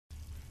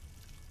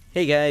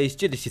Hey guys,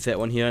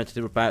 JDC31 here, and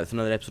today we're back with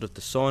another episode of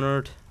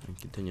Dishonored, and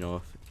continuing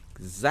off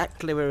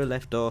exactly where we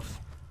left off.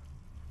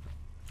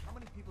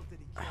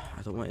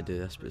 I don't want to do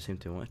this, but at the same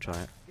time I want to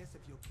try it.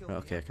 Right,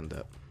 okay, I can do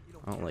it.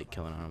 I don't like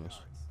killing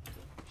animals.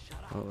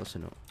 Oh,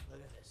 listen up.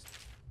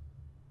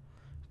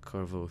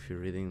 Corvo, if you're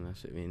reading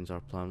this, it means our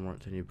plan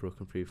worked and you've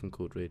broken free from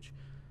Cold Ridge.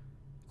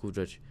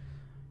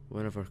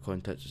 One of our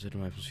contacts is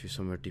hidden weapons for you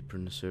somewhere deeper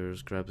in the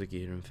sewers. Grab the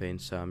gear and find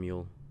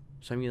Samuel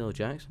L.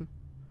 Jackson?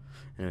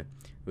 Anyway,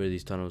 where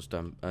these tunnels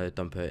dump out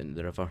into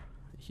the river.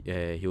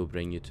 He will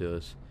bring you to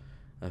us.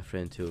 A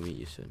friend who will meet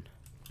you soon.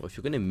 Well, if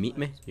you're going to meet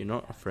me, you're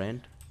not a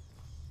friend.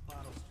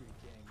 Bottle Street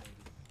gang, maybe.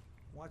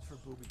 Watch for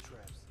booby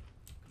traps.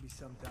 Could be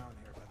some down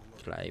here by the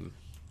look. Climb.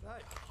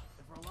 Good.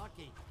 If we're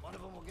lucky, one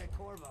of them will get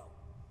Corvo.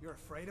 You're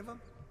afraid of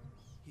him?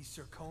 He's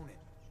Sir Conan.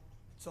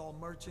 It's all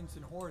merchants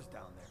and whores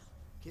down there.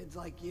 Kids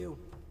like you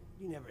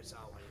never saw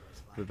what he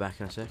was like. We'll be back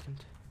in a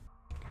second.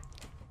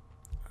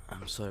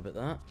 I'm sorry about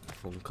that.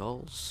 Phone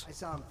calls. I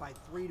saw him fight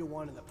 3 to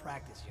 1 in the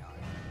practice yard.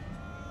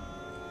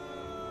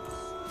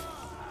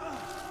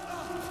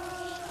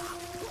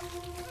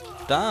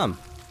 Damn!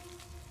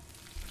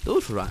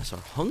 Those rats are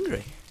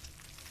hungry.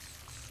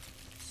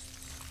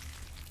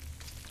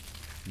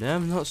 Now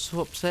I'm not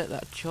so upset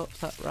that I chopped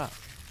that rat.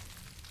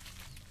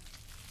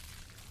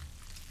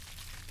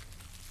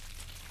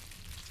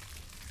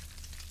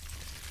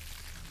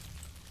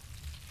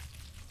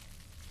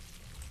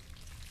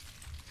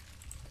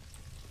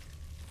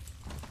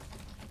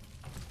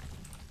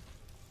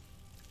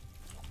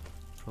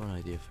 Probably an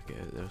idea if I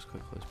get out there as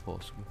quickly as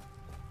possible.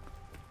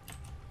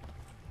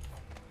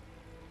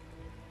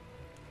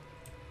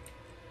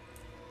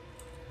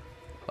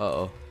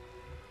 Uh-oh.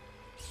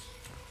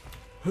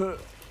 Ooh,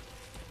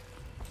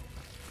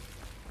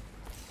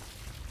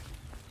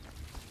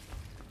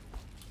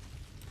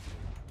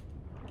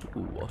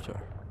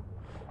 water.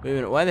 Wait a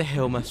minute, why the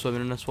hell am I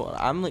swimming in this water?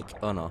 I'm like,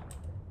 oh no.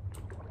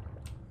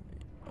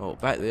 Oh,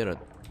 back there I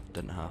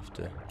didn't have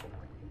to.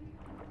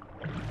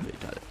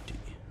 Fatality.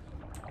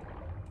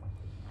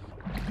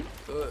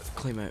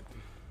 Climb out.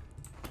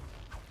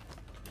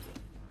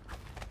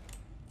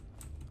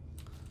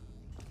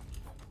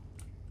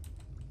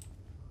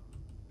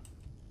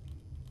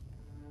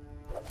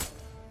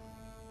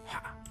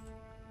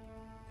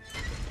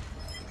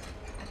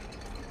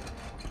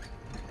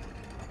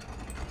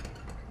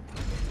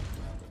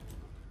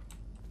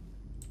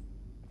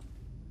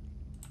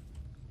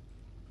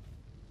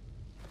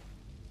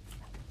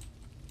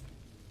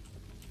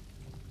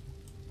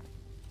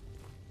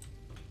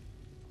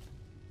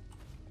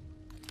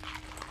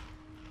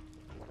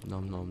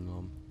 Nom nom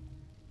nom.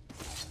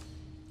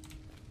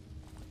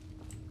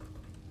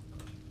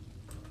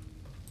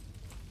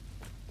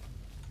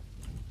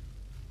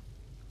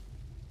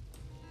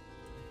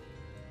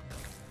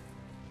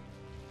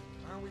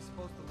 Aren't we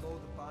supposed to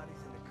load the bodies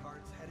into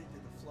carts headed to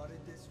the flooded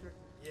district?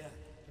 Yeah,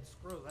 but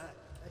screw that.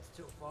 That's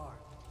too far.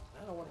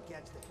 I don't want to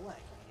catch the plague,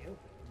 you?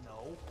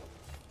 No.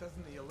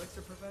 Doesn't the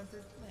elixir prevent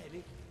it?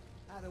 Maybe.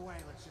 Either way,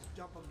 let's just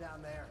dump them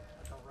down there.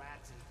 Let the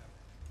rats eat them.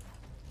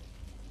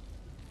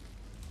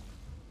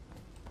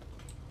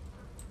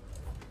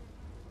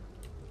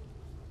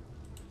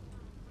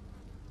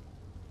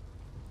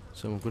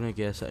 So I'm gonna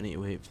guess I need to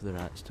wait for the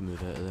rats to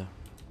move out of there.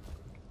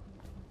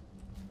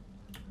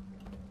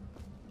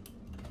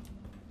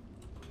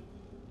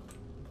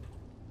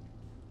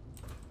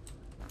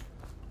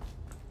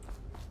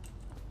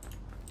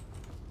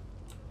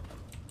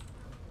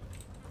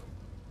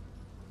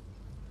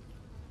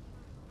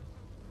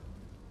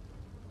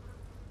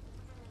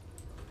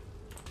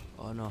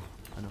 Oh no,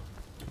 I know.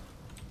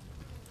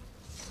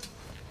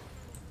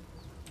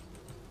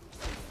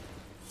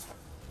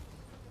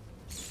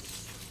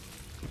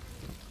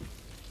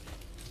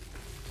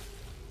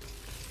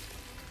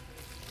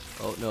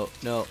 Oh no,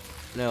 no,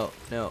 no,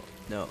 no,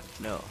 no,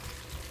 no.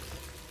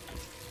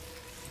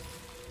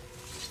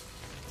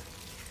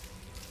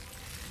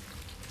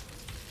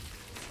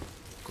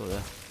 Go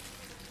there.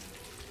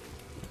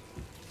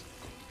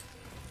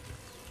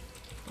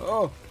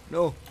 Oh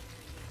no.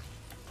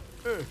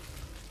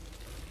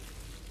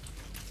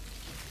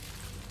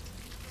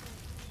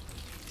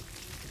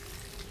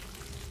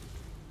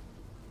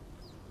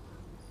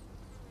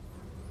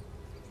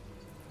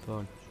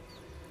 Phone.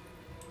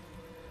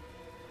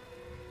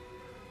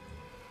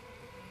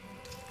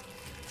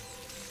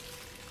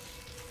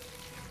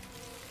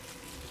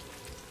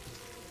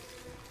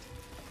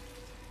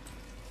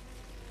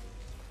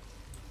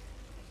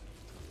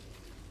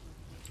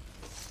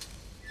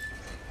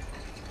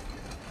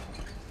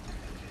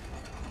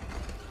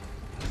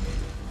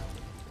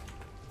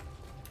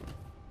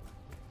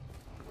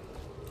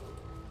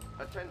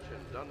 Attention,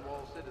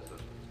 Dunwall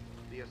citizens.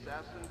 The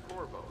assassin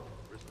Corvo,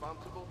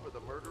 responsible for the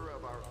murder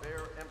of our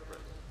fair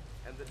Empress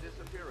and the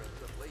disappearance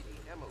of Lady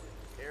Emily,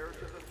 heir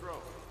to the throne,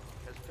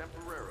 has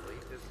temporarily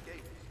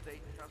escaped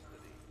state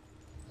custody.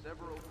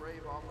 Several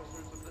brave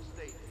officers of the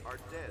state are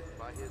dead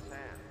by his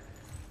hand.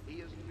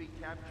 He is to be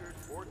captured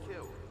or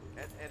killed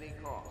at any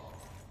cost.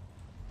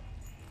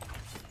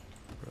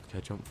 Okay,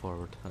 jump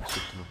forward. That's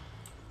good to know.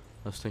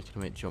 I was thinking I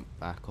might jump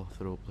back off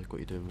the rope like what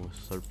you do in most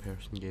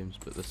third-person games,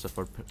 but this is a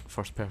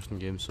first-person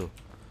game, so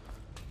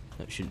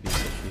that shouldn't be a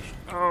situation.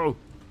 Oh!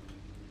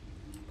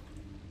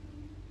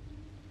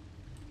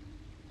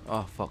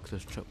 Oh fuck,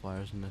 there's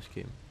tripwires in this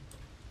game.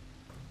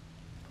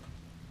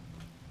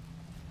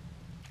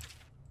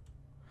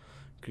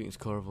 Greetings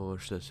Corvo,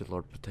 this is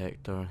Lord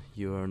Protector.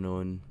 You are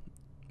known,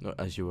 not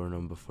as you were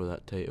known before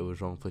that title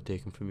was wrongfully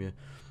taken from you.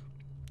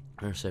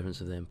 Our servants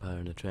of the Empire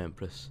and the True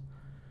Empress.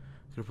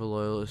 Group of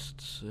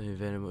loyalists,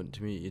 very want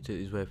to meet you. Take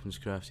these weapons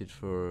crafted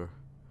for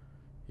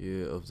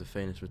you of the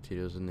finest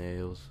materials in the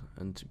Isles,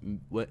 and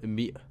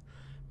meet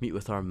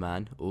with our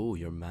man. Oh,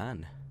 your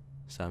man,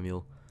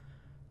 Samuel.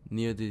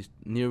 Near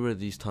where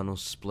these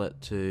tunnels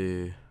split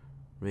to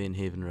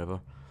Rainhaven River.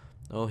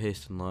 All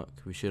haste and luck.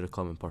 We share a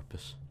common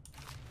purpose.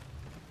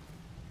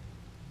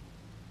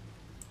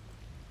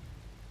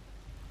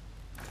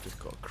 Just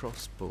got a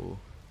crossbow.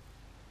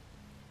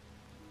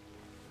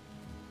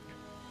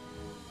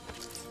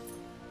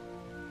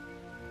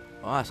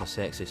 Oh, that's a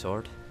sexy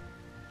sword.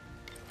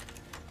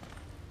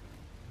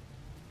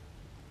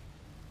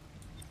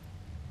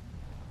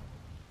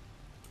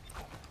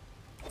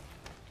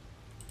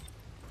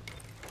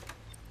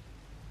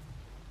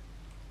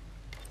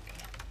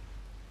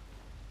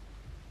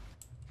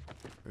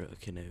 Right,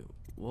 okay now,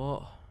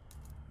 what?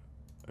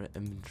 Right,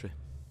 inventory.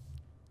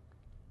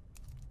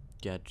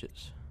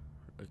 Gadgets.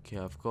 Okay,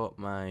 I've got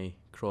my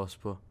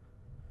crossbow.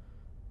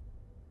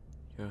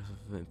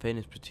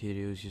 Finest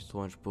materials used to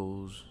launch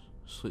bolts.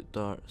 Sleep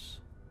darts,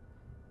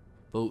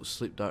 bolts,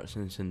 sleep darts,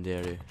 and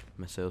incendiary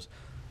missiles.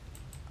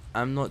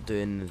 I'm not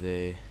doing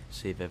the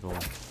save everyone.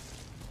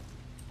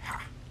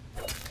 Ha.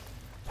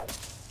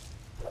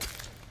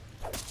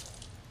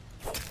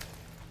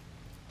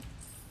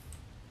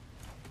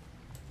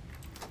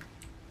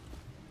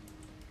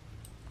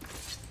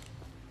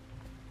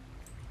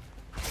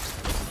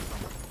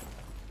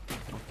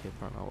 Okay,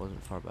 apparently I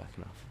wasn't far back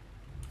enough.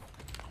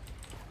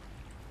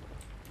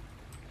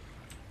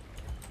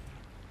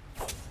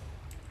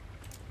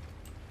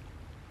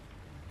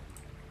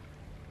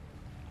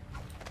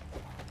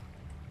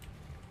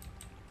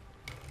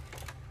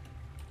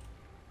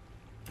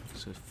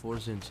 So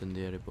 4's the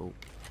incendiary bolt.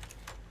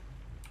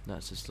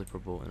 That's the slipper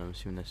bolt, and I'm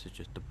assuming this is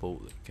just the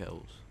bolt that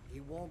kills. He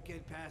won't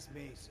get past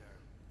me, sir.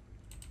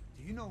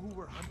 Do you know who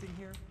we're hunting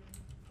here?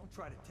 Don't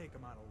try to take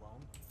him out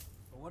alone.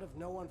 But what if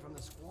no one from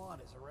the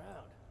squad is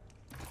around?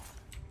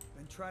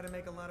 Then try to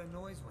make a lot of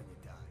noise when you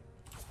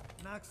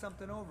die. Knock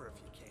something over if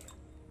you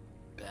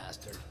can.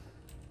 Bastard.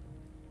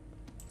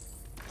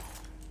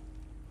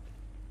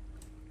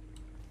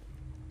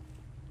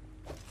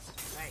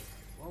 Hey,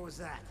 what was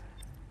that?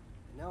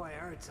 I know I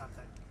heard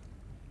something.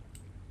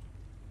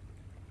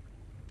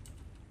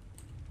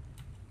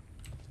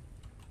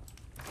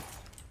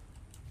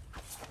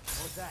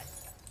 What was that?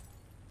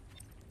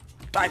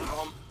 Die,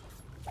 Mom!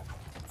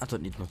 I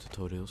don't need no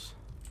tutorials.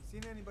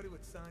 Seen anybody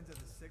with signs of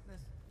the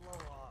sickness? Blow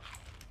off.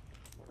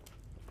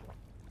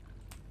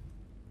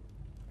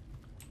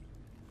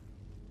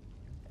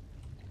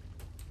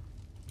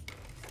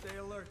 Stay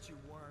alert, you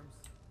worms.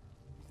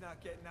 He's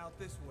not getting out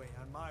this way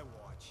on my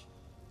watch.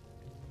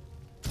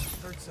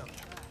 Heard something.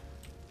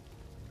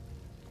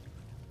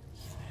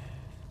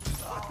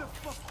 What the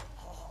fuck?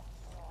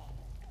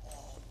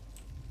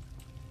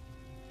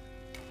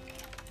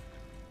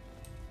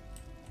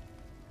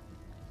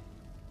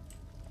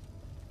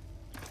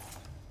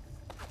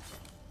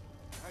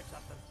 Heard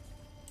something.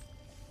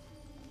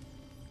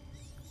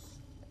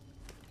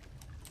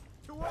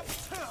 To what?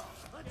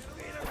 Let's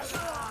beat him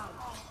down!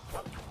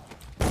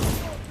 Go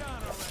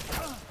down already.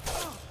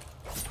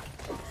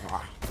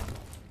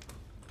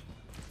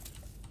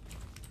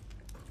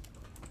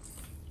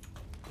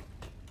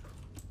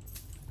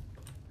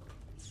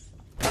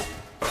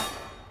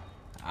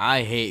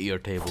 I hate your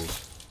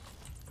tables.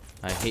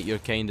 I hate your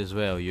kind as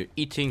well. You're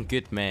eating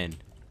good men.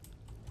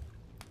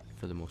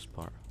 For the most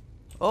part.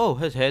 Oh,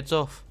 his head's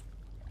off.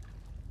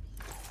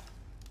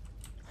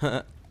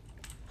 That's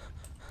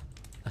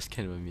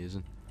kind of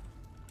amusing.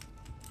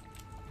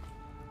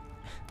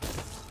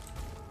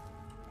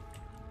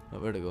 Oh,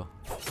 where'd it go?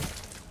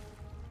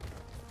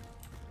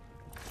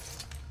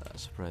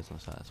 That's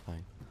surprisingly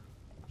satisfying.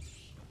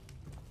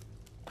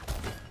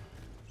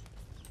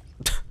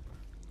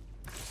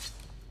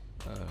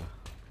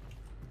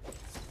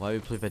 Why we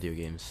play video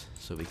games?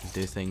 So we can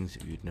do things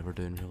that you'd never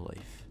do in real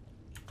life.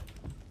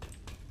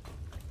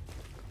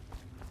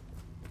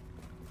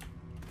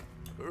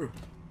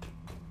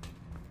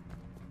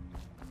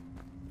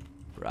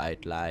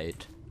 Bright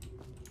light.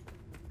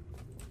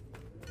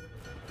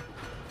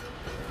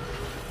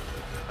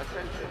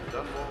 Attention,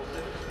 Dunwall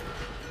citizens.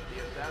 The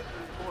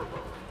assassin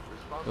Corvo,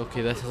 responsible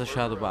Okay, this for is the a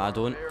shadow, murder but I of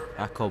don't. Fair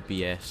I call Empress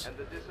BS. and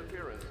the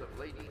disappearance of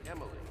Lady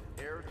Emily,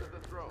 heir to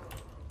the throne,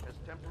 has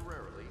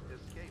temporarily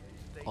escaped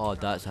state Oh,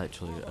 that's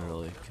actually a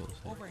really cool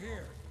thing. Over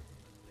here.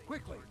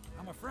 Quickly,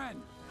 I'm a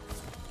friend.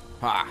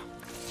 Ha!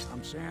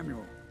 I'm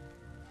Samuel.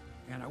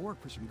 And I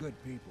work for some good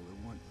people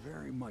who want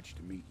very much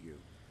to meet you.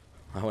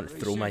 I want to They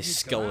throw said my you'd come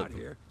skull out at them.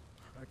 here.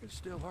 I can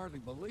still hardly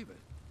believe it.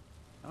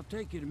 I'll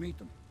take you to meet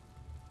them.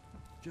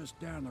 Just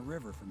down the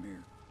river from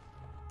here.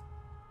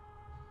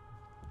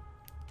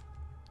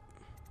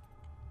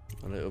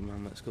 Alright, old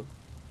man, let's go.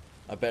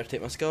 I better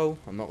take my skull.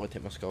 I'm not going to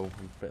take my skull.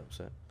 I'm pretty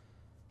upset.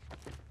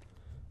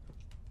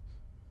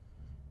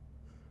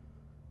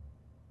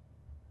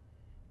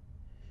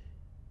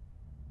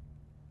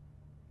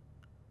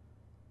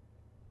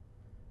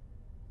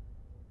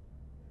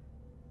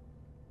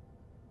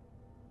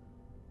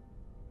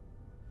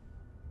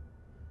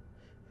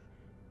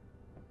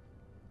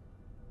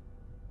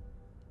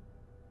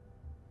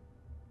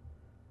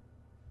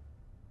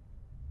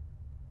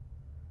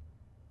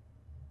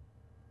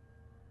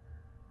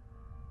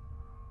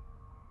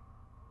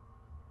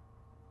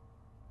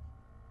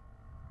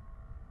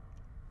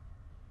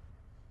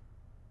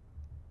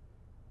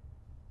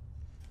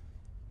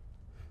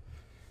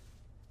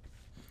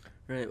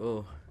 Right,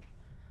 well,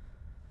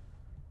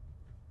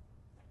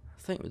 I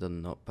think we've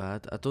done not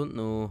bad. I don't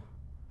know.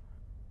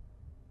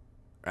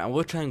 Right, I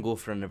will try and go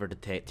for a never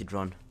detected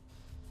run.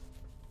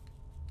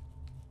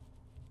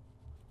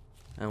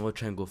 And we'll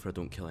try and go for a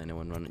don't kill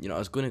anyone run. You know, I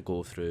was going to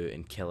go through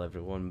and kill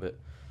everyone, but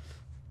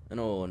in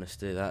all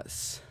honesty,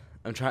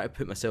 I'm trying to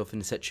put myself in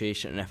the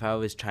situation, and if I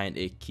was trying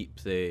to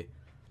keep the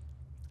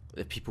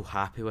people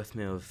happy with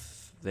me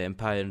of the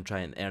Empire and try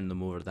and earn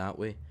them over that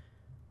way,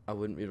 I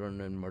wouldn't be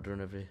running around murdering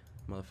every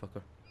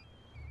motherfucker.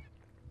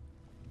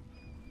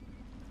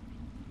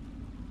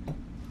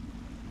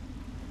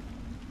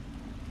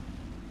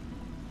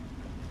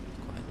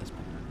 Quiet this bit.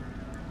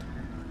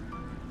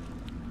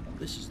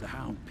 This is the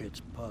Hound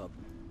Pits pub.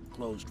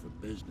 Closed for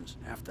business.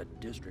 Half the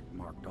district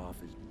marked off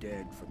as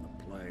dead from the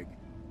plague.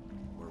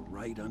 We're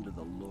right under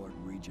the Lord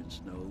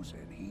Regent's nose,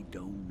 and he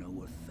don't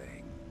know a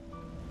thing.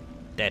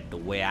 That's the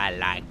way I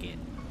like it.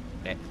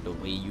 That's the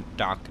way you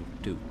talking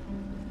to.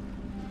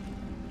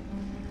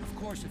 Of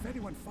course, if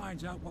anyone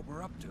finds out what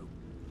we're up to,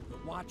 the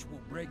Watch will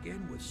break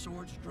in with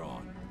swords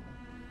drawn.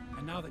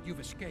 And now that you've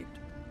escaped,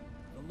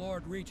 the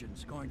Lord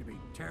Regent's going to be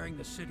tearing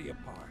the city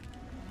apart.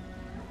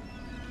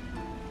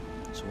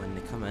 So when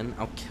they come in,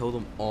 I'll kill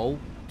them all.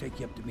 Take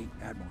you up to meet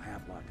Admiral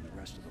Havelock and the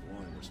rest of the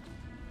Loyalists.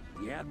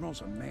 The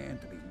Admiral's a man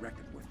to be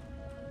reckoned with.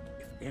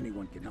 If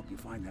anyone can help you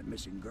find that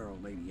missing girl,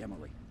 Lady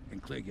Emily,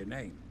 and clear your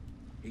name,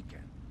 he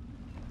can.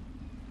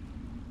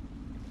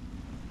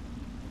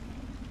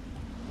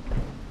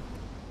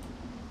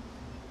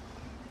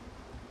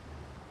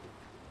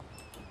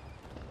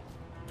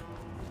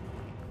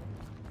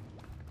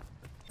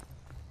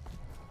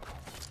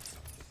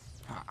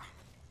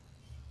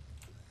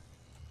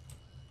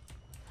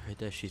 How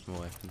dare she's my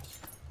weapons?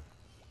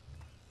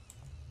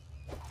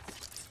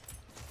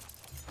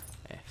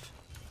 F.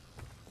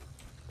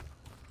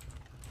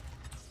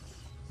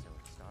 So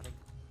it's starting?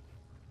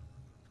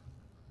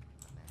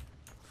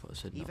 Thought I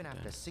said Even not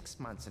after bad. 6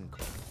 months in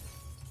court.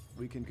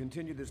 We can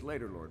continue this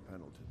later, Lord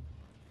Pendleton.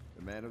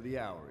 The man of the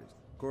hour is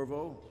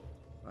Corvo.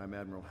 I'm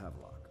Admiral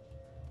Havelock.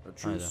 A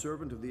true Hi there.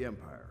 servant of the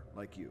Empire,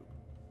 like you.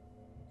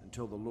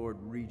 Until the Lord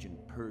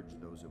Regent purged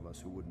those of us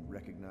who wouldn't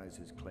recognize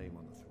his claim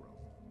on the throne.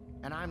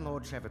 And I'm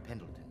Lord Trevor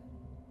Pendleton.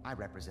 I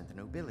represent the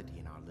nobility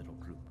in our little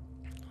group.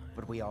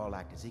 But we all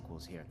act as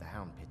equals here at the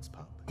Hound Pits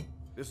pub.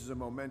 This is a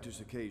momentous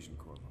occasion,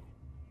 Corvo.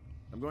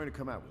 I'm going to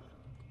come out with it.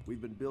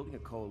 We've been building a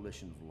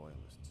coalition of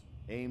loyalists,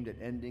 aimed at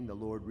ending the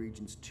Lord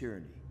Regent's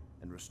tyranny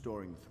and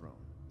restoring the throne.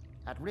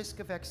 At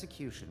risk of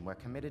execution, we're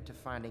committed to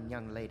finding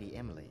young Lady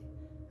Emily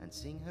and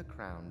seeing her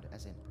crowned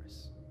as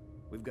Empress.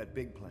 We've got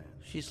big plans.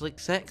 She's like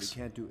We 6.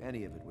 can't do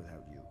any of it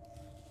without you.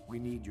 We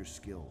need your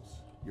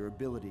skills, your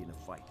ability in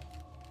a fight.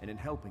 And in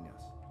helping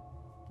us,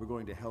 we're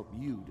going to help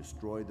you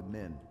destroy the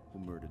men who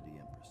murdered the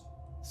Empress.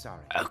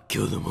 Sorry. I'll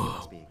kill them You all.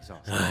 must be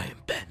exhausted. I'm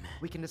Batman.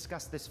 We can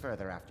discuss this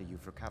further after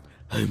you've recovered.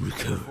 I'm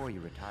recovered. Before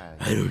you retire,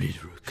 I don't need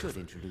to you recover. should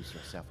introduce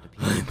yourself to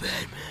people. I'm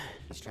Batman.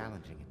 He's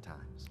challenging at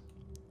times,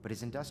 but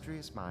his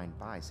industrious mind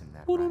buys him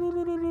that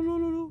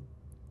right.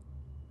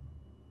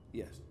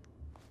 Yes,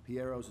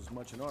 Piero's as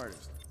much an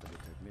artist as a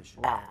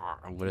technician.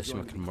 I'm gonna see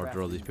if I can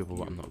murder all these people,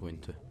 but I'm not going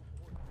to.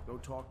 Go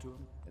talk to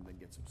him and then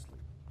get some sleep.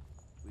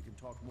 We can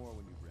talk more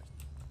when you've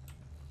rested.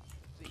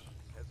 Siege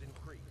has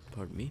increased.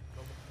 Pardon me?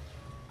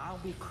 I'll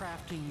be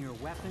crafting your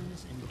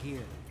weapons and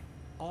gear.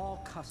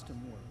 All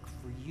custom work.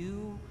 For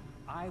you,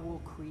 I will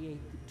create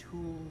the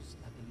tools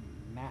of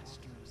a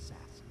master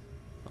assassin.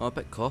 Oh, a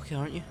bit cocky,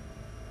 aren't you?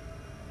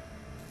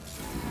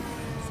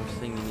 First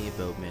thing you need to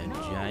build me a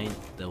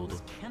giant dildo.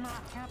 This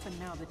cannot happen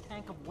now. The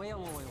tank of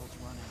whale oil's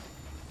run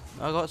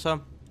out. I got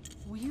some.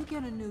 Will you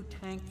get a new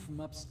tank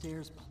from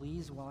upstairs,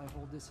 please, while I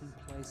hold this in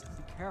place?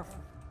 Be careful.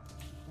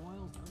 The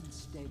oil's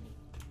unstable.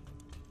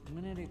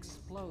 When it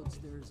explodes,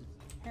 there's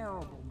a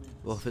terrible mess.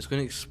 Well, if it's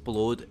going to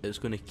explode, it's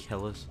going to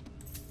kill us.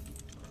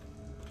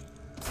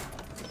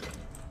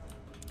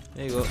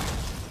 There you go.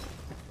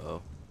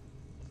 Oh.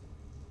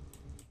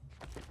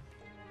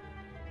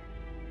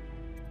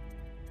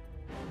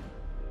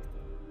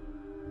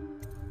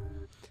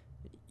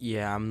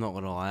 Yeah, I'm not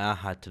gonna lie, I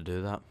had to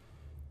do that.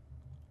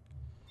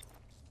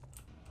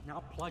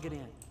 Now plug it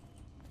in.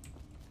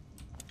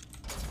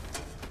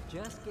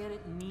 Just get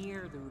it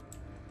near the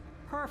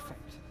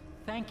Perfect.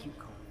 Thank you,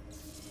 Cole.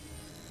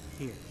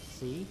 Here,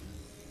 see?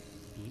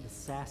 The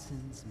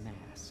assassin's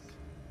mask.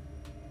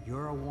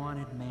 You're a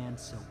wanted man,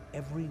 so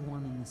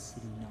everyone in the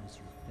city knows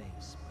your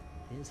face, but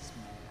this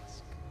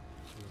mask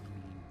will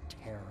mean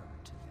terror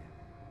to them.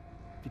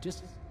 If you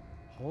just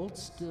hold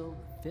still,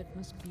 the fit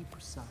must be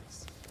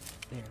precise.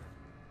 There.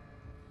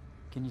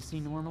 Can you see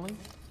normally?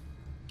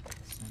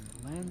 Send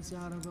the lens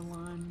out of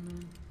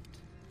alignment.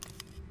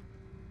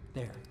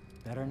 There.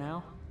 Better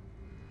now?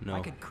 No. I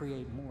could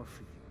create more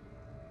for you.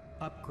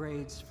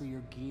 Upgrades for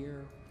your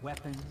gear,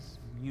 weapons,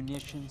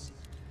 munitions.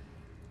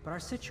 But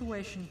our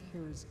situation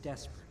here is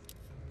desperate.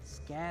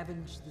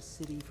 Scavenge the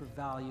city for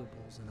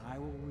valuables and I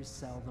will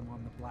resell them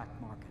on the black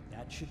market.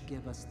 That should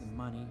give us the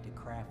money to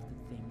craft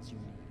the things you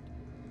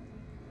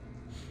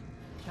need.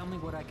 Tell me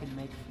what I can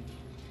make for you.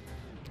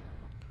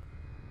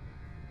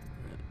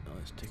 Right,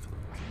 let's take a look.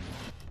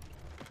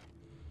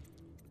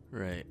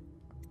 Right.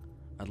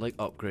 I'd like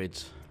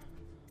upgrades.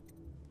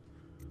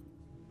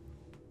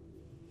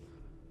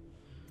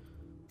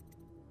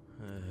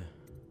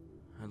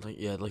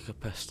 I'd like a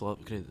pistol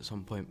upgrade at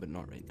some point, but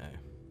not right now.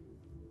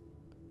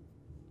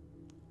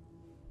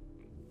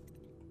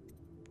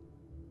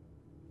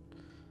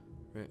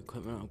 Right,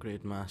 equipment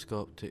upgrade, mask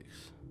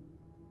optics,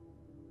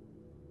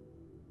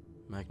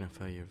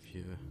 magnify your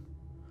view,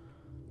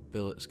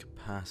 bullets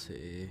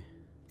capacity,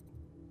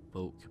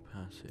 bolt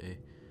capacity,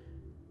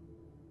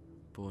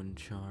 bone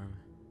charm.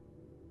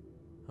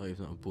 I don't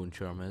even know what a bone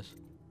charm is.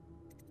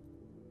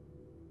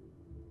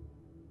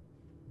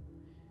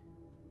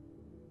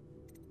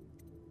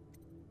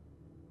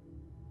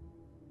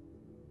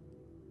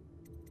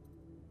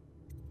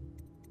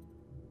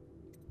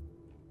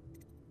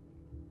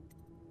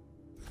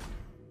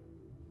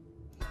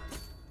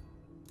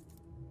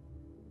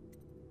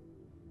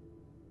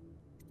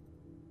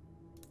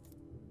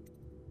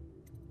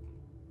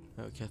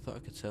 Okay, I thought I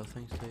could sell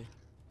things to you.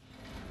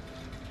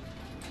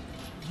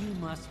 You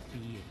must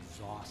be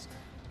exhausted.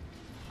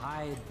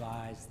 I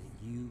advise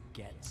that you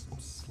get some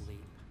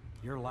sleep.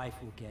 Your life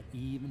will get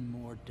even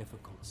more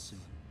difficult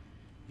soon.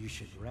 You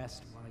should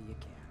rest while you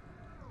can.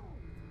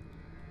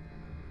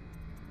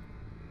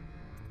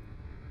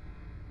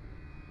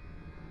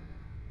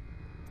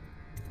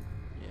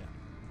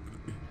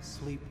 Yeah.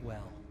 Sleep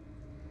well.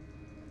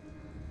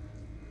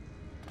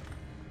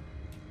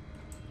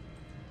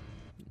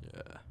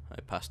 I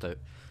passed out.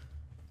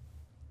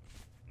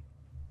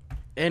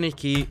 Any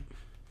key.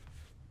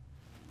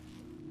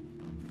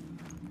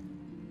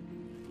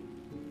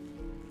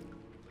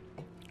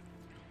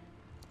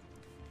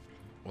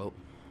 Well,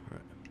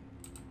 right.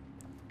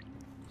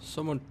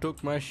 Someone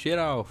took my shit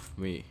off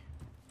me.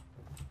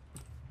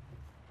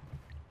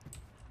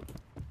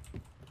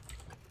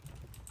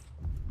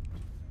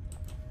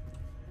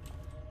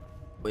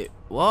 Wait,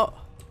 what?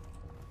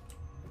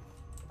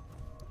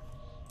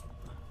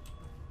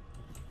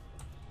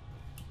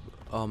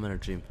 Oh, I'm in a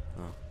dream.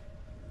 Oh.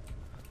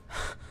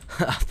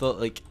 I thought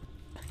like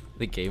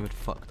the game had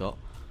fucked up.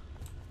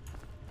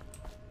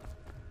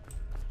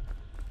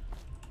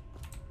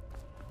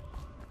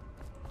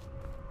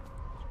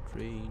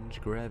 Strange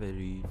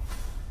gravity.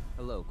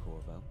 Hello,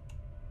 Corvo.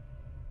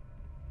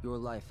 Your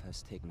life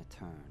has taken a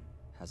turn,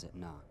 has it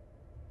not?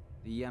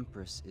 The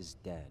Empress is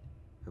dead.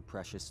 Her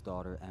precious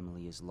daughter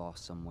Emily is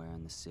lost somewhere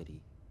in the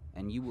city,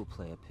 and you will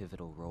play a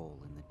pivotal role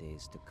in the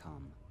days to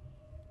come.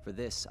 For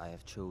this, I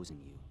have chosen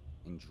you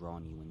and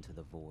drawn you into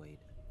the void.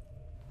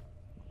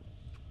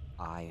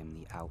 I am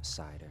the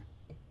outsider,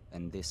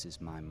 and this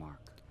is my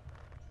mark.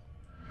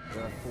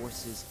 There are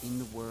forces in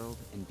the world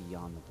and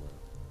beyond the world,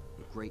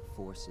 great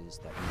forces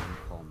that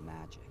we call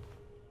magic.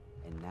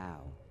 And now,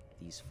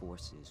 these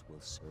forces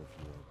will serve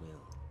your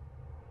will.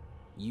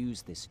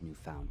 Use this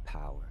newfound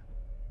power,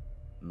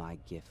 my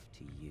gift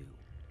to you.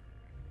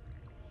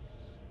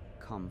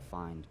 Come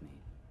find me.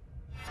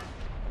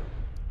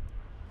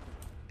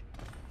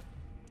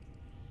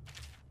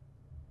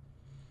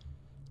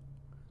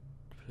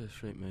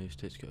 Press right mouse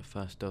to get a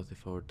fast stealthy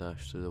forward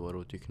dash through the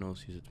world. You can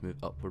also use it to move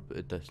upward, but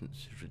the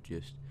distance is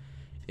reduced.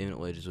 Aim at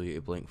ledges will get you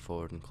to blink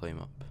forward and climb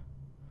up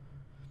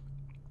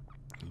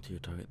until your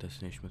target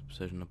destination with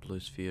precision. A blue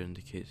sphere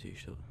indicates that you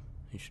should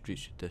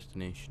reach your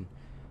destination.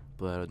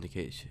 Blue arrow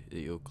indicates that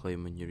you'll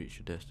climb when you reach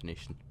your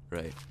destination.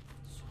 Right.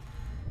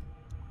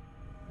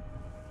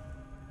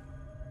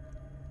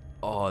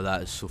 Oh,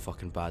 that is so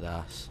fucking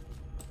badass.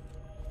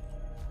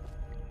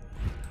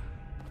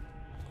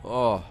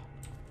 Oh.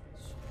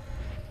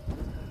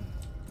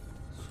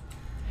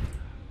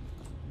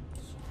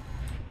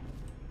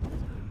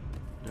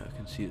 Yeah, I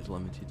can see it's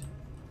limited.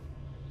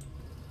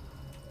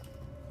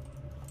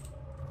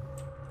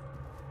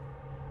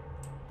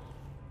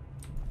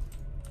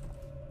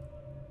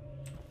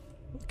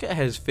 Look at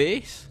his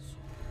face.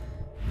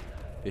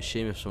 Be a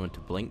shame if someone to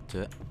blink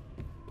to it.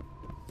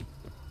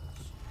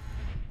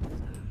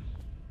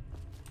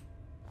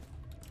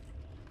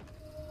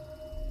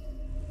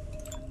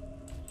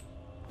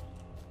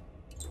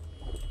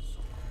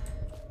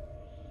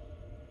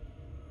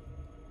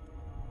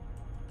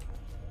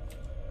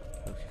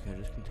 Okay, can I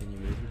just continue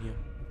moving here?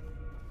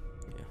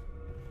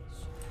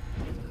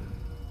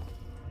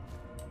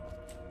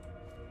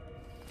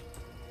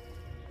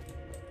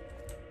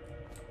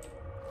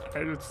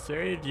 I don't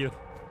save you.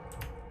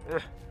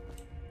 Let's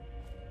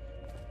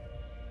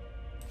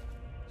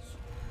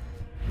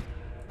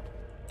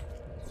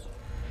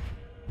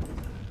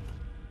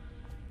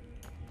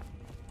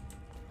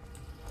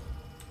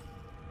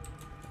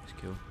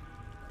go.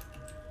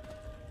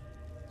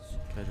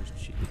 Try to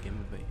cheat the game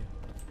a bit here.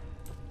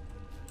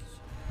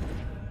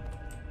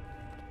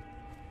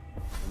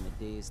 In the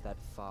days that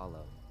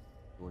follow,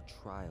 your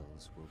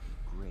trials will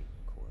be great,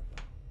 Corvo.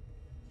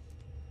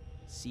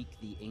 Seek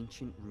the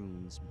ancient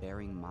runes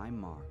bearing my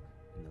mark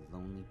in the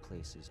lonely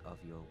places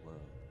of your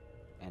world,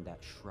 and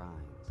at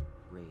shrines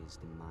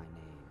raised in my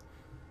name.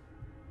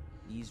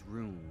 These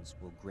runes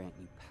will grant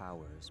you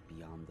powers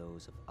beyond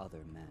those of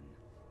other men.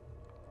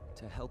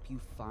 To help you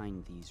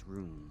find these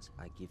runes,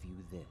 I give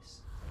you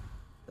this,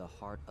 the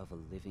heart of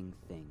a living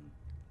thing,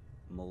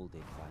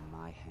 molded by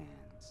my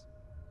hands.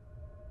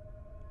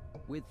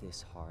 With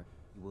this heart,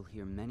 you will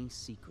hear many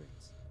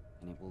secrets,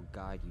 and it will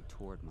guide you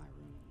toward my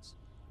runes,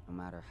 no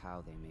matter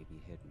how they may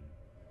be hidden.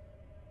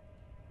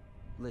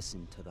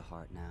 Listen to the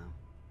heart now,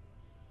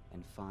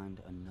 and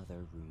find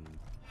another rune.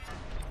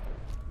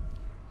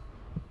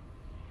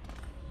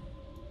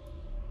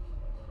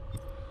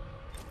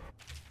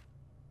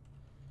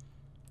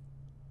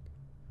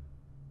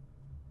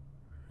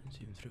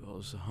 Even through what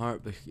was the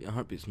heart,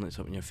 heartbeats lights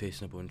up when you're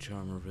facing a bone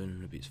charmer rune,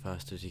 and it beats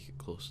faster as you get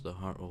close to the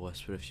heart. Will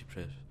whisper if you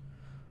press.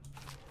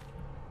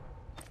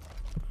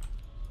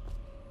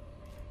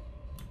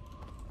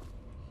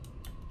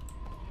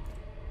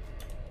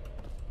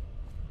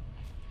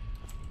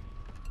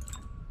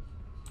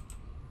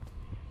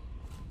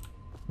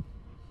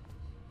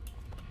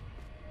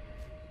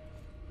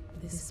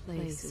 This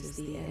place is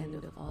the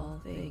end of all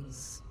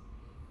things,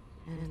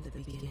 and the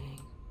beginning.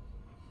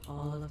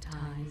 All of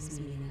time's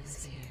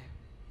meaningless here.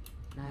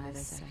 Neither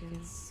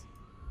seconds,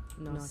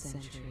 nor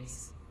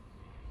centuries.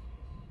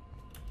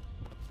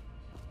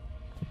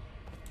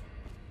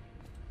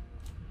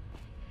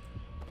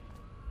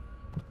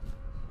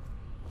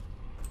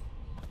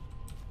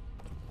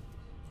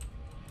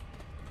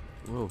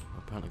 Whoa,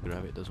 apparently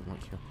gravity doesn't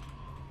work here.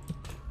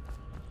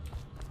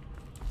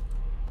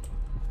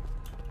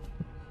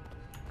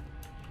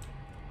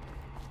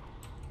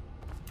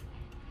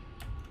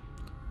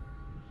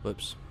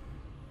 Whoops.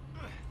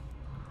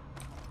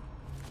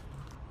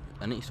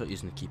 I need to start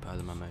using the keypad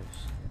on my mouse.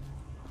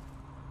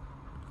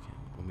 Okay,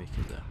 we'll make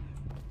it there.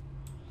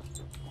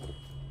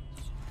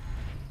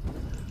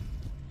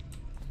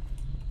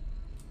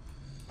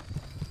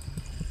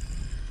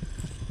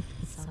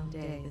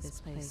 Someday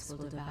this place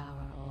will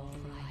devour all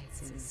the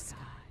lights in the sky.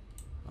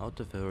 I'll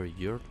devour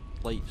your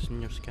lights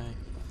in your sky.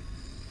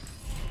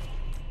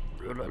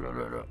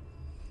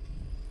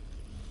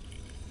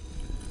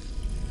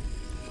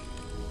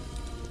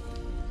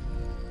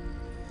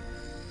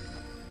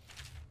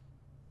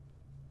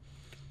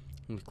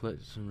 We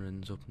collect some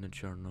runes, open the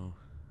journal,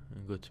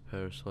 and go to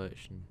power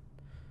selection.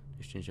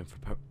 Exchange them for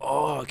power.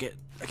 Oh, I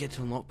get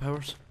to unlock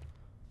powers.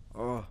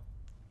 Oh,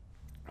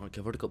 okay,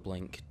 I've already got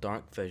blink,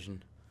 dark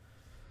vision,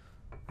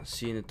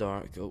 see in the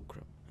dark. Oh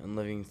crap! And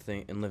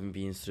living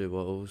beings through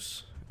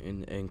walls,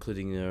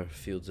 including their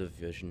fields of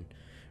vision.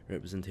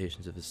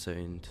 Representations of the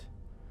sound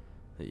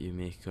that you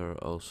make are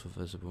also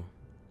visible.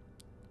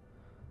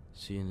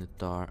 See in the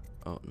dark.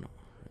 Oh no,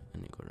 I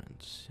need to go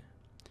around.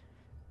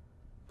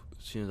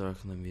 See in the dark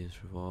and living beings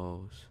through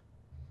walls.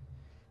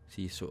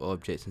 See so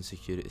objects and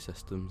security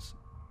systems.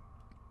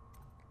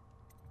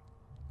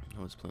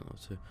 Oh, it's playing level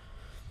 2.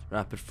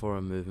 Rapid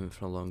forward movement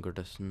for a longer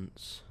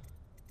distance.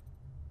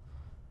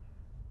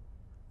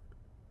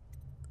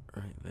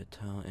 Right,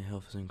 vitality,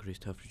 health is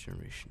increased, health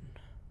regeneration.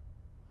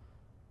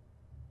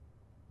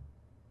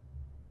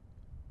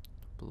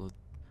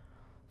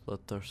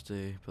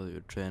 Bloodthirsty, ability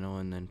with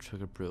adrenaline, then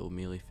trigger brutal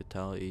melee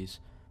fatalities.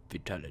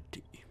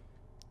 Fatality.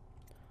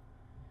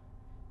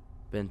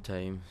 Bend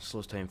time,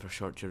 slows time for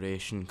short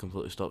duration,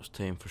 completely stops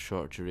time for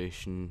short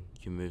duration,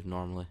 you move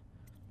normally.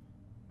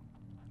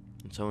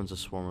 And summons a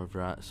swarm of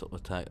rats that will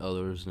attack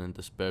others and then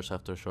disperse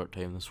after a short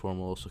time. The swarm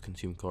will also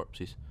consume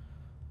corpses.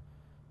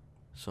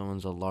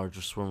 Summons a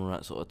larger swarm of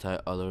rats that will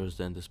attack others,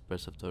 then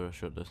disperse after a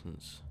short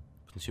distance.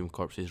 Consume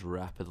corpses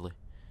rapidly.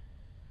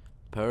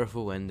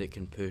 Powerful wind, it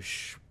can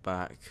push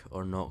back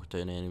or knock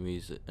down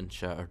enemies and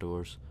shatter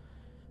doors.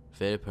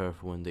 Very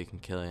powerful wind, it can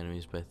kill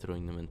enemies by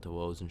throwing them into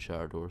walls and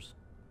shatter doors.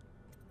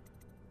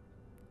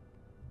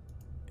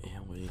 Yeah,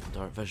 we'll need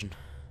dark vision.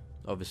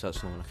 Obviously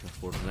that's the one I can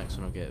afford. The next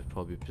one I'll get is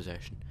probably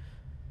possession.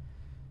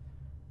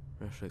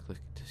 Press right click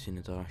to see in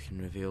the dark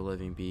and reveal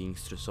living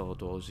beings through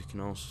solid walls. You can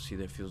also see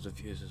their fields of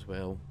views as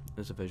well.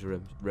 There's a visual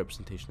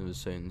representation of the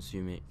sounds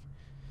you make.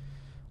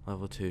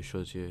 Level 2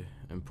 shows you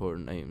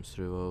important items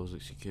through walls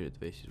like security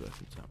devices,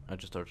 weapons. I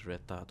just already read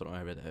that, I don't know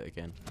why I read it out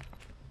again.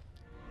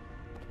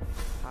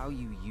 How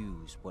you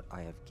use what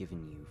I have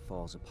given you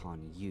falls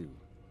upon you,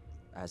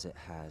 as it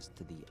has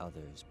to the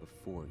others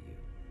before you.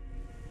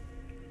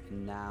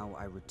 And now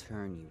I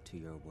return you to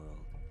your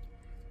world.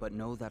 but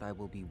know that I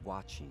will be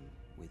watching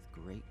with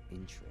great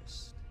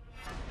interest.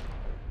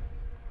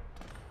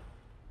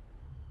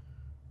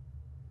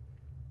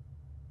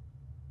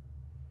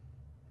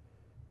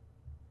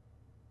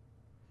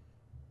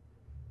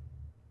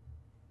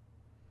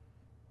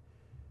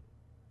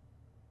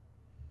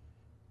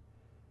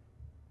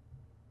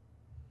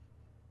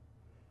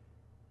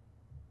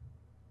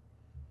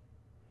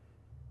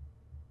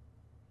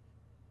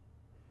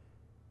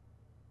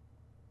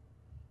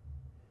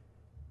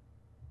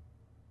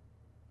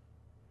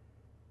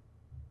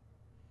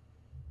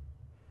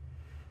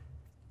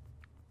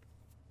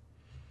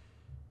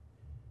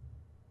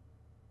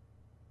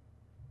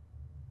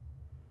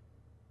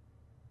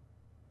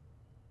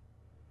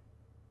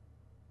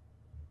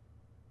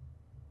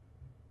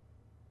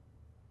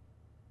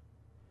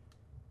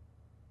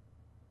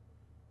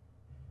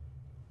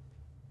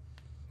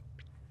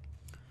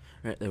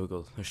 Right, there we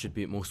go. There should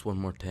be at most one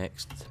more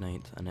text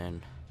tonight, and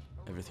then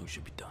everything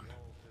should be done.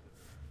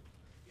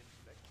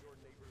 Inspect your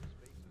neighbor's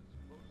faces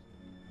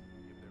closely. If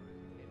there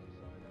is any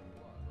sign of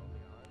blood on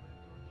the eyelids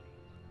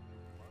or cheeks,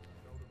 you must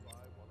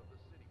notify one of the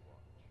City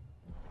Watch.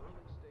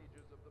 Early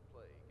stages of the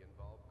plague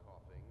involve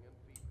coughing and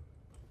fever,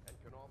 and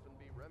can often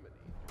be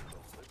remedied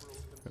through the liberal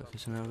Right, okay, consumption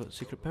so now I've got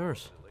secret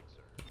powers.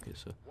 elixir. Okay,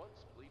 so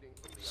Once bleeding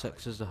from the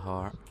 6 is the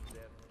heart,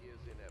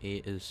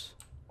 8 is...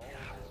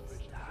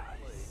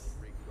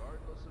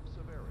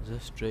 Is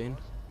this drain?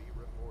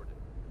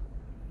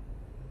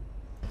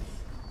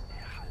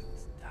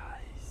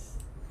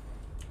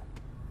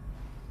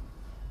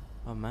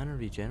 Oh, mana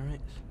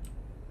regenerates.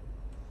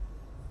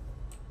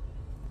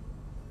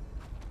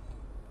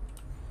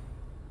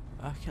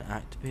 I can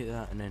activate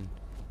that and then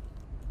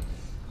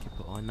keep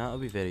it on. That'll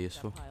be very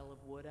useful. That pile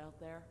of wood out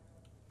there,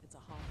 it's a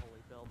hovel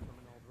he built from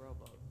an old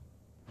rowboat.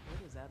 Where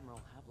does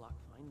Admiral Havelock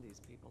find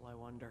these people, I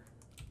wonder?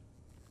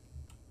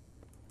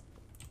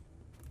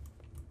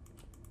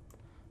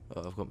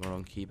 Oh, I've got my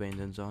wrong key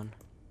bindings on.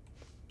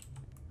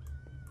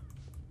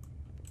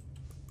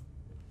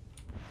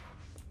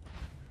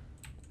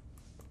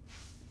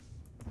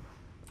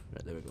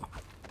 Right, there we go.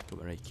 Got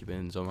my right key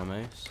bindings on my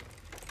mouse.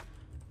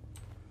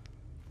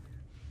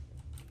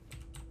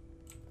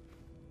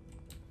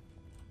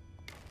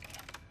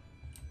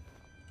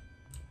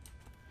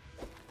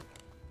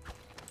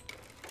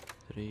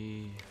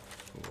 Three,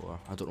 4.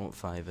 I don't know what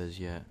 5 is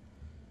yet.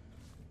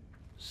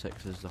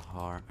 6 is the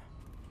heart.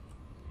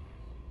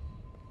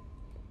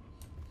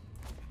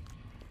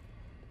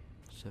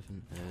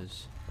 7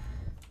 is...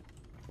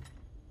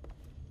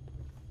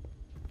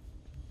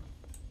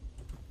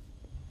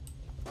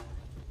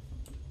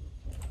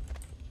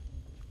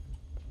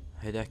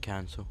 How do I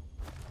cancel?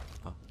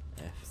 Oh,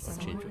 F.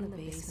 Or change Someone in it. the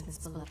basement's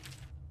below.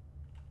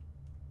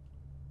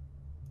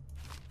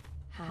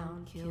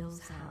 Hound kills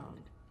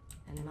hound,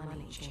 and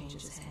money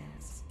changes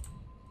hands.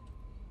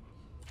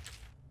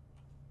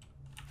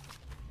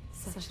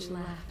 Such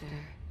laughter,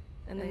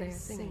 and they're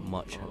singing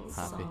Much old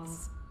happy.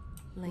 songs,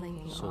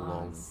 linking So long.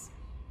 arms.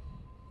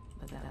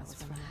 But that was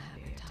from a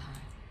happier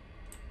time.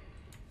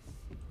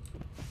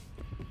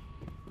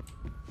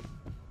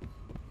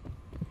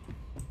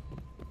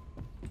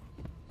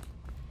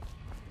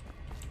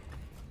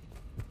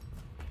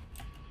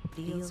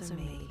 Deals are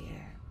made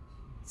here,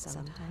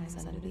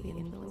 sometimes under the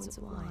influence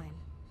of wine,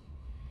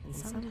 and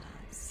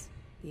sometimes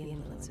the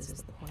influence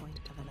is the point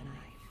of a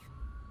knife.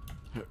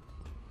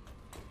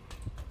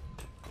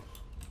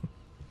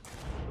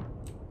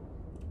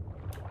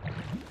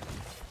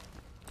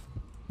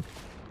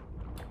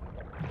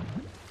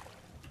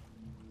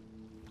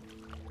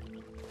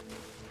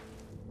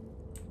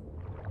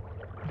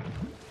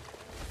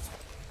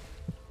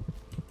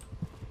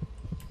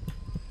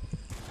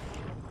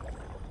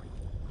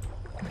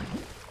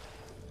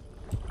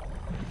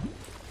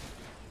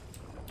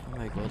 Oh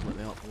my god, let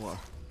me up water.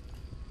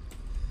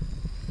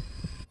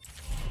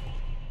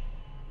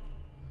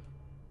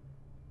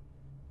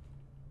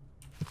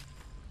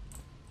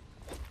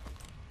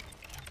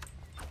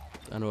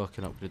 I know I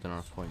can upgrade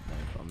another point now,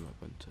 but I'm not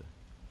going to.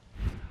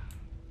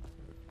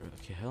 Right,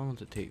 okay, how long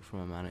does it take for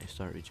my mana to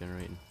start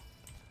regenerating?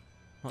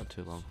 Not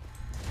too long.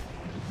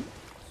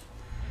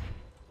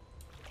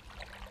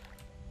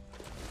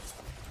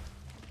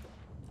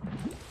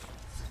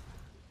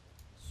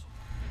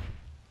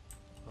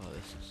 Oh,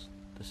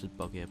 this is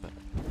buggy a bit.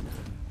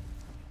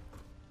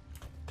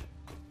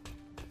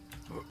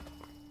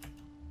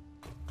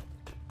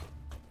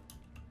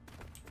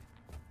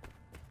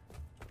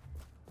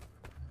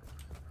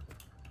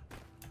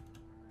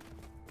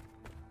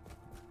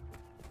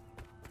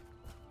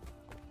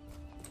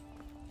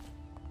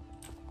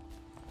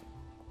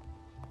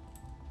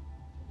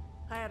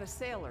 I had a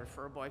sailor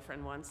for a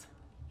boyfriend once.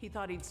 He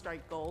thought he'd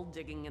strike gold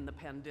digging in the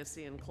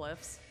Pandician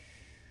cliffs.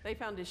 They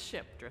found his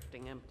ship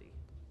drifting empty.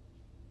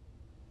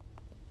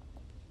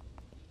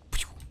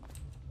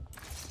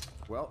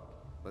 Well,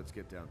 let's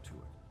get down to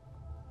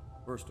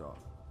it. First off,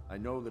 I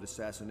know that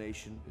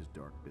assassination is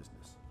dark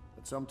business,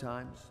 but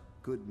sometimes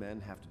good men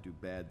have to do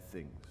bad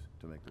things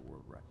to make the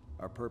world right.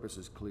 Our purpose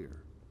is clear.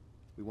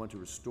 We want to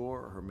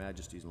restore Her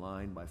Majesty's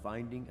line by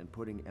finding and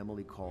putting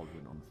Emily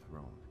Cauldron on the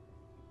throne.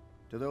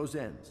 To those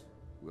ends,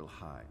 we'll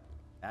hide,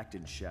 act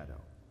in shadow,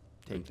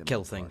 take them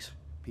kill apart, things.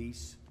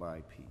 piece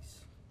by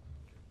piece.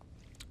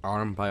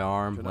 Arm by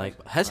arm, Tonight,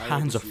 like his my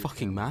hands are overseer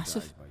fucking Campbell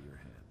massive. dies by your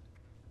hand.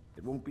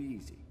 It won't be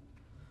easy.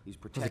 He's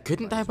Well, protected they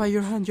couldn't by die his by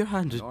your overseer, hand. Your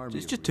hand an is army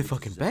it's of just too religious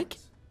fucking big.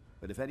 zealots.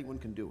 But if anyone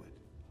can do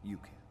it, you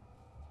can.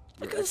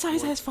 Look Your at the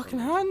size of his exploits are fucking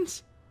legendary.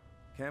 hands.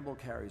 Campbell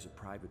carries a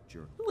private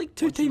journal. Like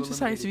 2 Once you times the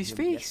size of his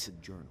eliminated him, face. get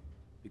the journal,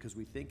 because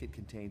we think it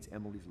contains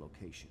Emily's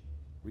location.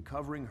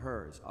 Recovering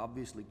her is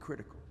obviously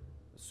critical,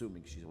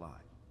 assuming she's alive.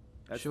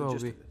 That's Sure the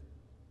gist will of it.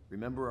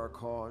 Remember our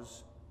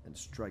cause and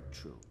strike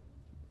true.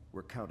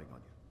 We're counting on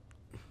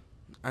you.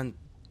 And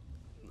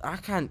I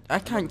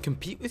can't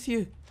compete with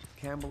you.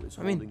 Campbell is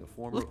I mean, holding a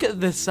former look at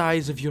the overseer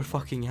size of in your March.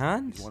 fucking He's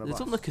hands. one of They us.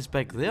 don't look as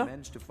big If you there.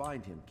 manage to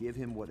find him, give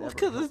him whatever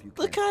Look at help the you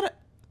look can. at it.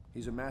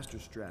 He's a master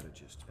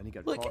strategist, and he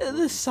got Look caught at working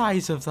the for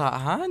size of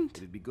that hand.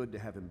 It'd be good to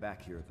have him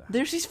back here at the house.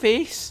 There's his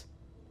face.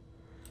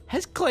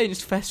 His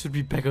clenched fist would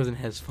be bigger than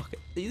his fucking.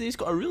 He's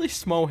got a really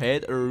small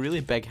head or a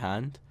really big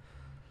hand.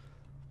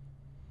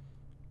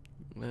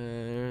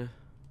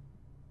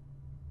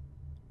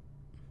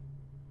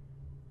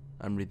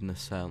 I'm reading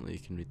this silently. You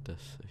can read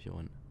this if you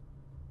want.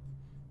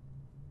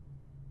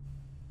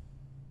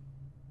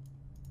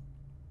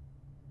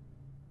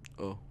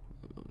 Oh,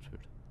 that was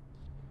weird.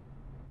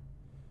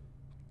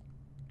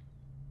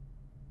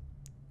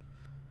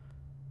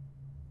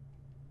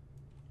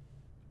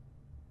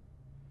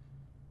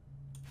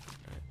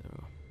 Right, there we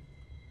go.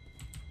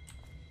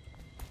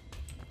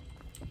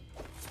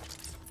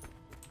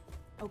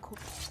 Oh,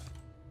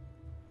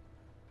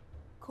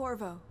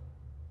 Corvo.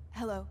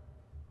 Hello.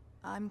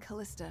 I'm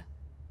Callista.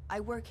 I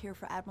work here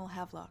for Admiral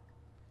Havelock.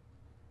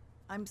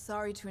 I'm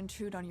sorry to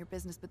intrude on your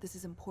business, but this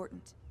is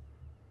important.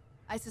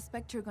 I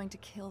suspect you're going to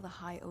kill the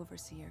High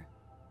Overseer.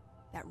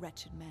 That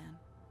wretched man.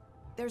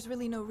 There's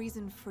really no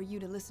reason for you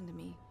to listen to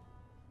me.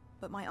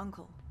 But my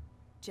uncle,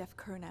 Jeff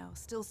Kernow,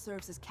 still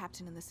serves as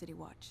captain in the City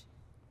Watch.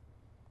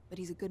 But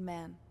he's a good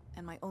man,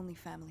 and my only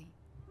family.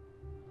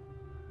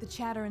 The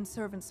chatter in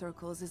servant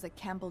circles is that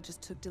Campbell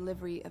just took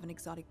delivery of an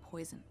exotic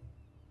poison.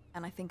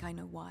 And I think I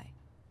know why.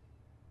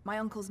 My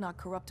uncle's not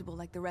corruptible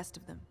like the rest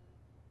of them.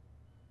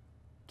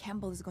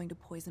 Campbell is going to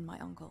poison my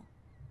uncle.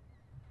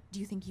 Do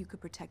you think you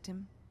could protect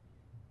him?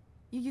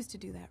 You used to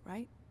do that,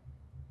 right?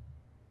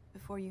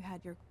 Before you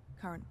had your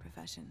current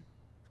profession.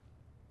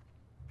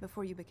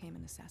 Before you became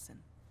an assassin.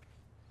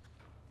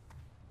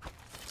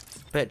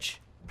 Bitch,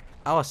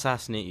 I'll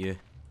assassinate you.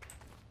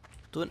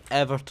 Don't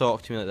ever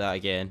talk to me like that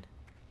again.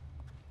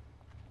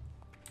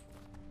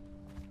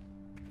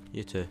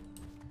 You too.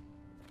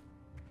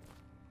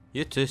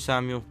 You too,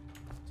 Samuel.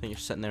 I think you're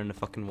sitting there in the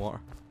fucking water.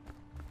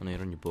 I know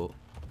you're on your boat.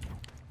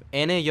 If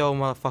any of y'all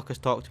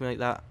motherfuckers talk to me like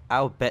that,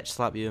 I'll bitch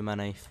slap you with my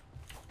knife.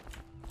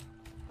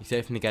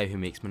 Except from the guy who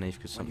makes my knife,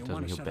 because When you sometimes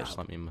wanna he'll set bitch out,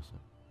 slap me in myself.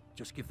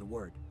 Just give the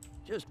word.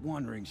 Just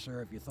wondering,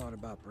 sir, if you thought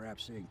about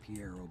perhaps seeing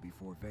Piero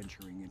before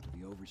venturing into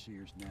the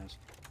Overseer's nest.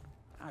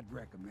 I'd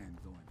recommend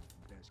going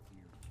with the best gear.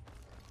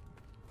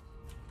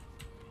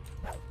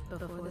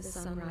 Before the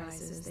sun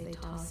rises, they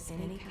toss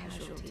any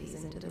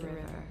casualties into the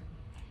river.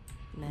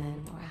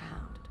 Men or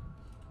hound,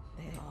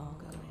 they all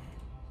go in.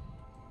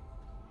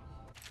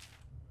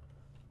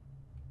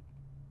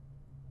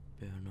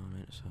 Bear no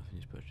night itself in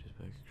his purchase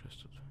bag of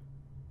crystals.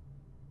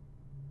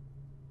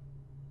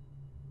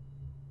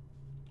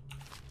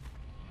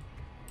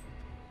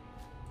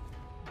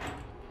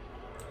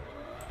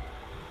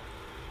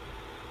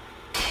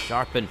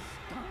 Sharpen.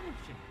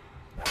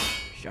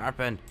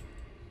 Sharpen.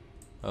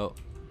 Oh.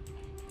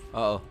 Uh-oh.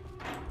 Oh,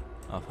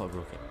 I thought I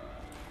broke it.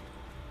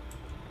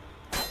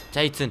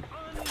 Titan.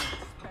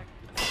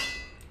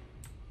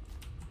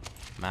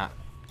 Matt.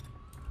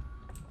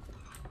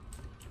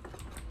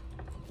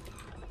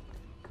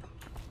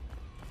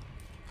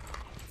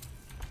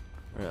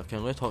 Right, okay,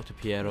 I'm gonna talk to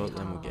Piero,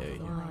 then we'll get out of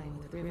here. Line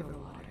with river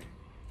water,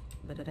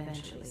 but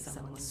eventually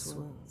someone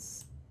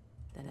swoons.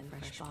 Then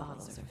fresh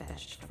bottles are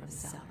fetched from the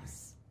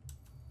cellars.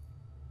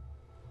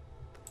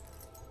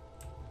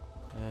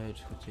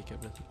 Just gonna take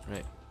everything.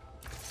 Right.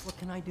 What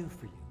can I do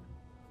for you?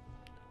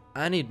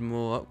 I need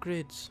more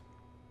upgrades.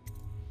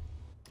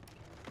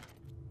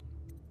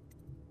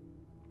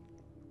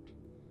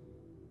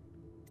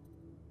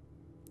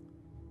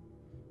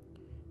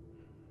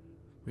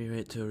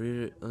 Rewrite to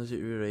rewrite. Is it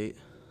rewrite?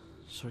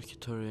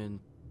 Circuitry and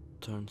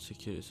turn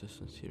security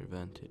systems to your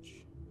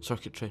advantage.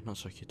 Circuitry, not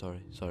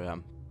circuitry. Sorry, I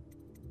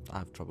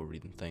have trouble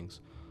reading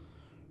things.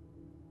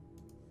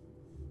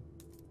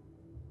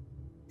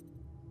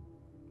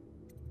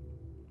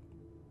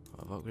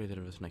 I've upgraded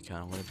everything I can.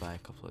 I'm going to buy a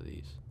couple of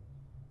these.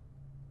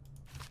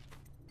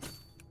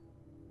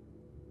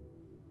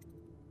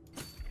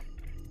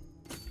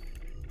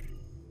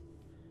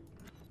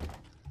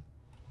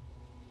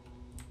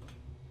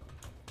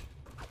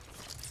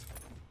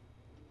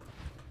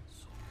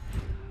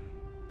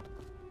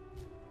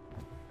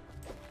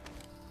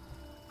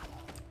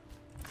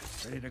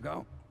 Ready to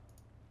go?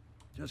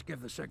 Just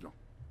give the signal.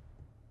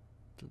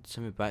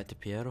 Send me back to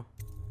Piero.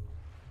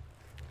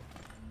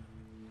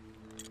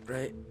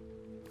 Right.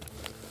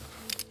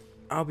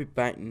 I'll be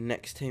back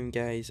next time,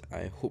 guys.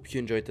 I hope you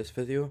enjoyed this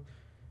video.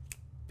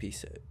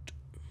 Peace out.